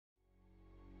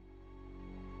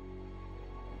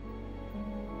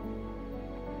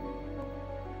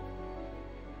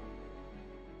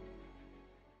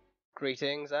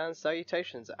Greetings and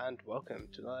salutations and welcome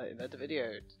to another Inventor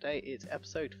video. Today is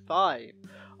episode 5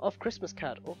 of Christmas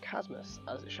CAD, or CADMAS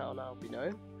as it shall now be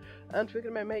known. And we're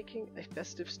going to be making a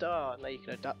festive star. Now you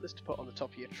can adapt this to put on the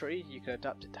top of your tree, you can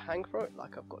adapt it to hang from it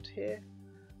like I've got here.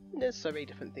 And there's so many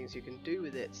different things you can do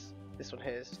with it. This one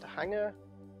here is just a hanger.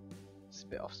 It's a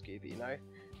bit off skew, but you know.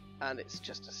 And it's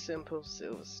just a simple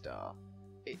silver star.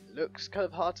 It looks kind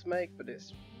of hard to make, but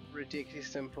it's ridiculously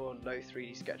simple, no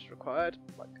 3D sketch required.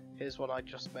 Like here's one I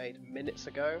just made minutes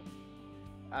ago,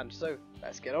 and so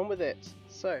let's get on with it.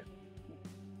 So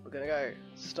we're gonna go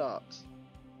start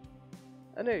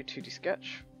a new 2D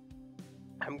sketch.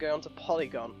 I'm going on to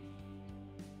polygon,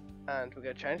 and we're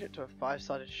gonna change it to a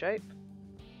 5-sided shape,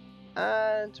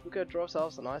 and we're gonna draw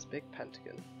ourselves a nice big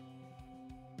pentagon.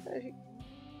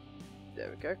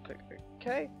 There we go. Click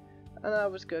OK, and I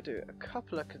was gonna do a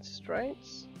couple of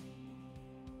constraints.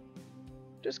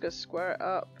 Just gonna square it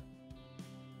up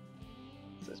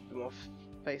so it's a bit more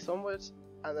face onwards,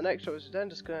 and the next one is then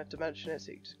just gonna dimension it,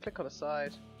 so you just click on the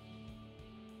side,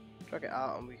 drag it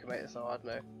out, and we can make this, I don't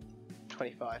know,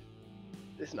 25.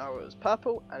 This now is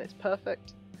purple and it's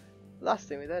perfect. Last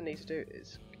thing we then need to do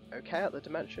is OK out the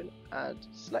dimension and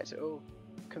select it all,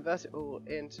 convert it all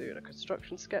into a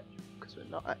construction sketch, because we're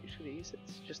not actually going to use it.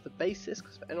 It's just the basis,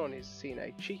 because for anyone who's seen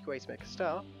a cheeky way to make a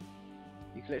star,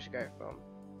 you can literally go from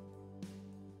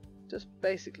just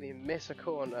basically miss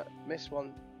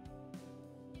one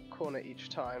corner each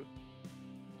time,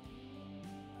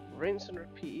 rinse and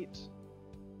repeat.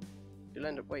 You'll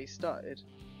end up where you started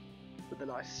with a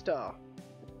nice star.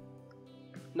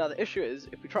 Now the issue is,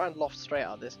 if we try and loft straight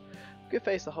out of this, we're going to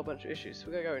face a whole bunch of issues. So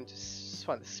we're going to go into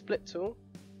find the split tool,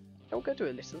 and we're going to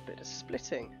do a little bit of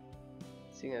splitting.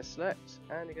 So you're going to select,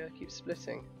 and you're going to keep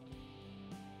splitting.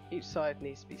 Each side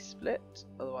needs to be split,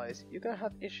 otherwise you're going to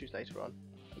have issues later on,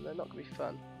 and they're not going to be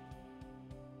fun.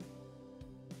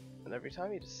 And every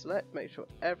time you just select, make sure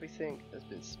everything has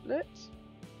been split.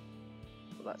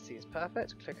 Well, that seems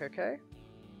perfect. Click OK.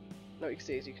 Now what you can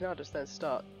see is you can now just then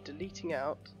start deleting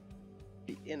out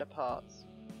the inner parts.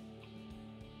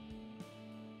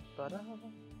 But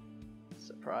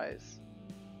surprise!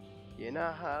 You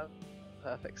now have a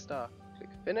perfect star. Click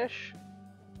Finish,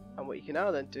 and what you can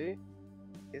now then do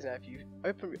is, now if you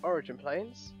open your origin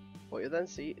planes, what you'll then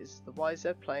see is the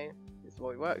YZ plane is the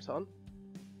one we worked on.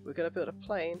 We're going to build a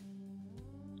plane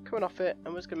coming off it,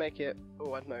 and we're just going to make it,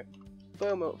 oh I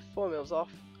don't know, 4 mils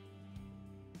off,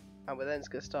 and we're then just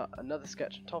going to start another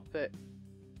sketch on top of it.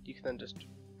 You can then just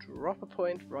drop a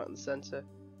point right in the centre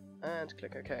and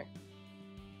click OK.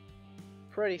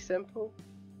 Pretty simple.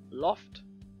 Loft,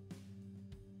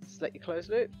 select your closed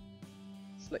loop,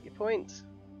 select your point,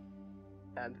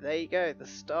 and there you go, the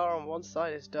star on one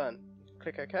side is done.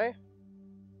 Click OK,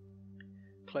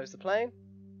 close the plane,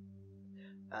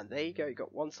 and there you go, you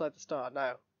got one side of the star.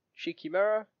 Now, cheeky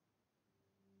mirror,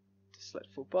 just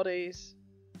select full bodies,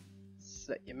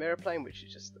 select your mirror plane, which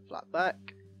is just the flat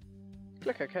back,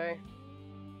 click OK,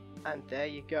 and there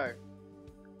you go,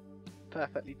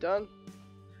 perfectly done.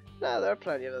 Now there are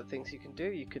plenty of other things you can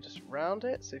do. You could just round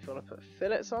it, so if you want to put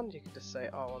fillets on, you can just say,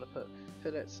 oh, I want to put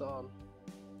fillets on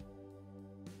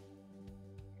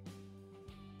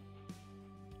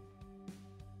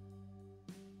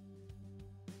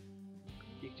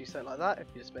you can do something like that if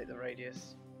you just make the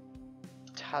radius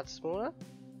a tad smaller,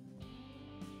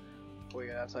 or you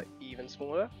can have something even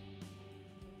smaller.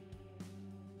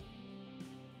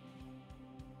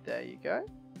 There you go.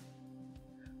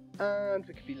 And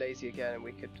we could be lazy again, and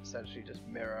we could essentially just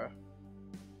mirror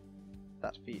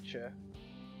that feature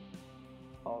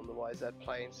on the YZ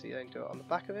plane, so you don't do it on the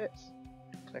back of it.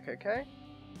 Click OK,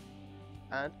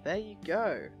 and there you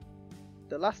go.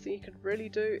 The last thing you could really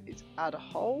do is add a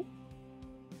hole.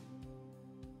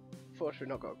 Unfortunately, we've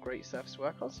not got a great surface to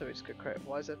work on, so we're just going to create a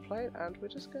YZ plane, and we're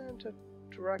just going to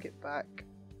drag it back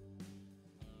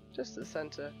just to the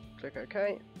centre. Click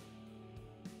OK,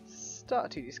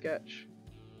 start a 2D sketch,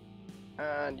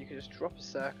 and you can just drop a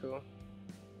circle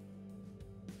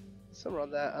somewhere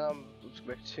on there, and I'm just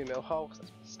going to make a 2 mil hole because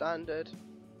that's standard.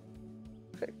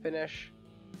 Click Finish,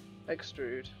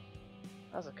 extrude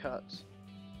as a cut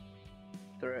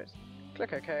through it.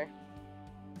 Click OK,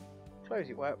 close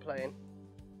your work plane,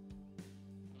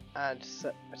 and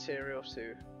set material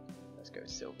to, let's go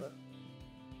silver,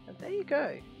 and there you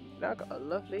go. You've now got a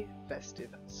lovely festive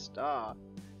star.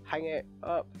 Hang it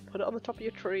up, put it on the top of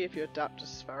your tree if you adapt a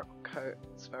spherical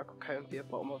cone for the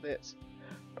bottom of it.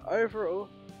 But overall,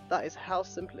 that is how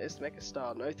simple it is to make a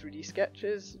star. No 3D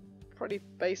sketches, pretty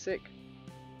basic,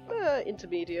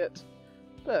 intermediate,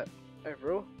 but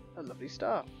overall, a lovely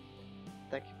star.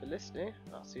 Thank you for listening,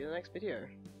 I'll see you in the next video.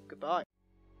 Goodbye.